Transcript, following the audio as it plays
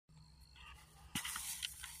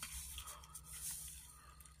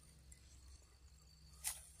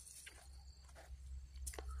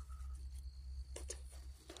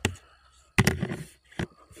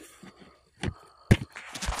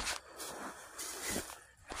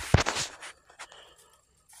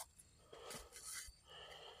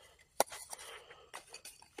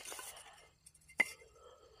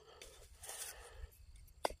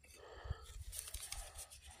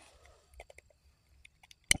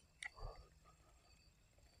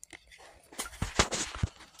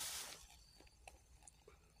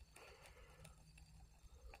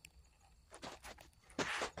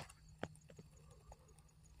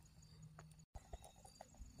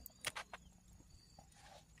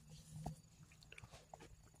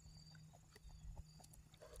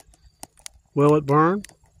Will it burn?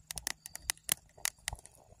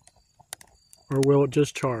 Or will it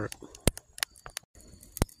just char it?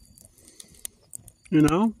 You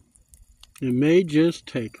know, it may just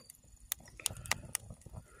take.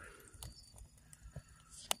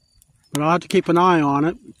 But I'll have to keep an eye on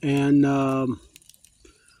it, and I'll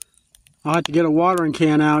have to get a watering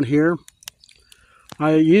can out here.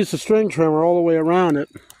 I use the string trimmer all the way around it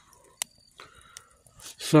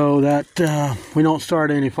so that we don't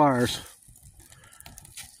start any fires.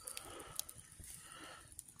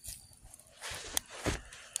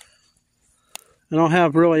 I don't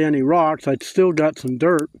have really any rocks. I still got some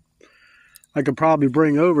dirt I could probably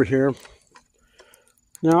bring over here.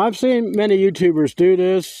 Now, I've seen many YouTubers do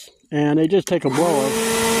this, and they just take a blower.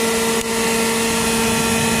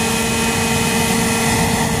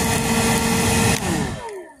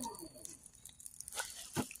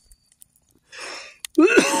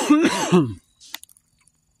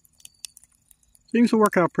 Seems to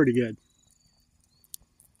work out pretty good.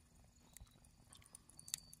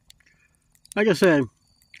 Like I said,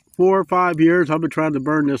 4 or 5 years I've been trying to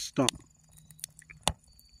burn this stump.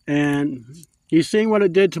 And you seen what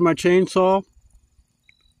it did to my chainsaw?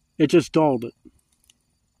 It just dulled it.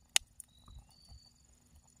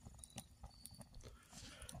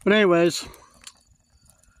 But anyways,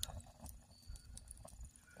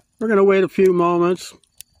 we're going to wait a few moments,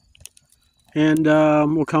 and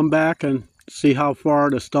we'll come back and see how far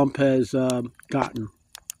the stump has gotten.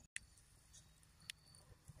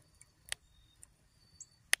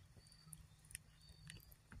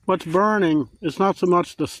 What's burning is not so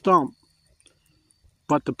much the stump,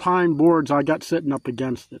 but the pine boards I got sitting up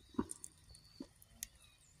against it.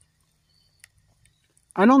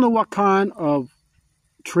 I don't know what kind of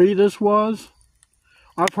tree this was.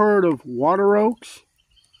 I've heard of water oaks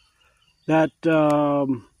that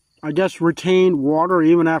I guess retain water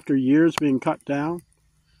even after years being cut down.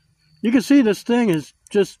 You can see this thing is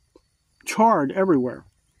just charred everywhere.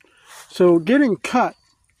 So getting cut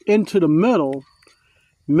into the middle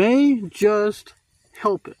may just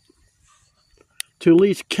help it to at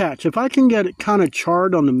least catch. If I can get it kind of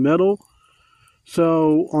charred on the middle,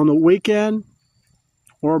 so on the weekend,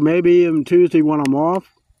 or maybe even Tuesday when I'm off,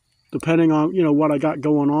 depending on, you know, what I got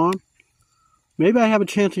going on, maybe I have a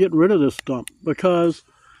chance to get rid of this stump, because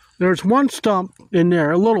there's one stump in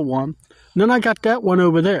there, a little one, and then I got that one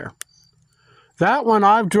over there. That one,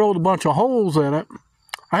 I've drilled a bunch of holes in it.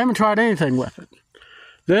 I haven't tried anything with it.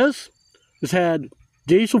 This has had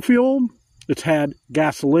diesel fuel, it's had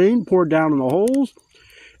gasoline poured down in the holes,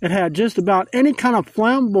 it had just about any kind of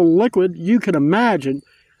flammable liquid you could imagine.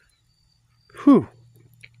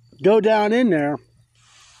 Go down in there,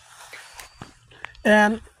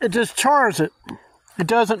 and it just chars it. It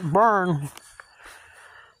doesn't burn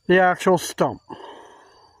the actual stump.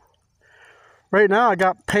 Right now I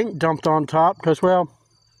got paint dumped on top because, well,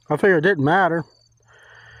 I figured it didn't matter.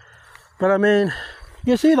 But I mean,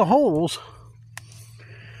 you see the holes,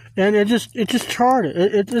 and it just charred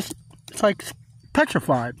it. It's like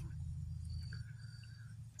petrified.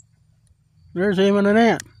 There's even an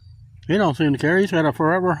ant. He don't seem to care. He's got a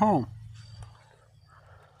forever home.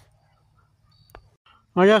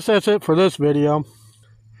 I guess that's it for this video.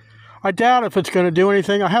 I doubt if it's going to do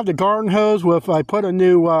anything. I have the garden hose with, I put a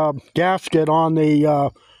new gasket on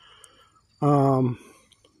the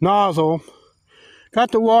nozzle.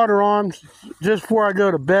 Got the water on. Just before I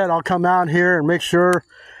go to bed, I'll come out here and make sure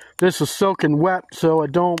this is soaking wet so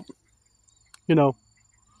it don't, you know,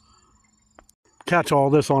 catch all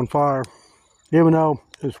this on fire. Even though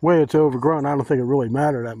it's way it's overgrown, I don't think it really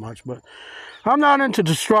mattered that much. But I'm not into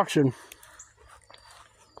destruction.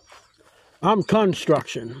 I'm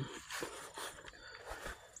construction.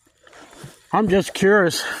 I'm just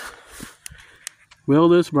curious. Will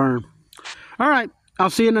this burn? All right. I'll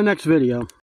see you in the next video.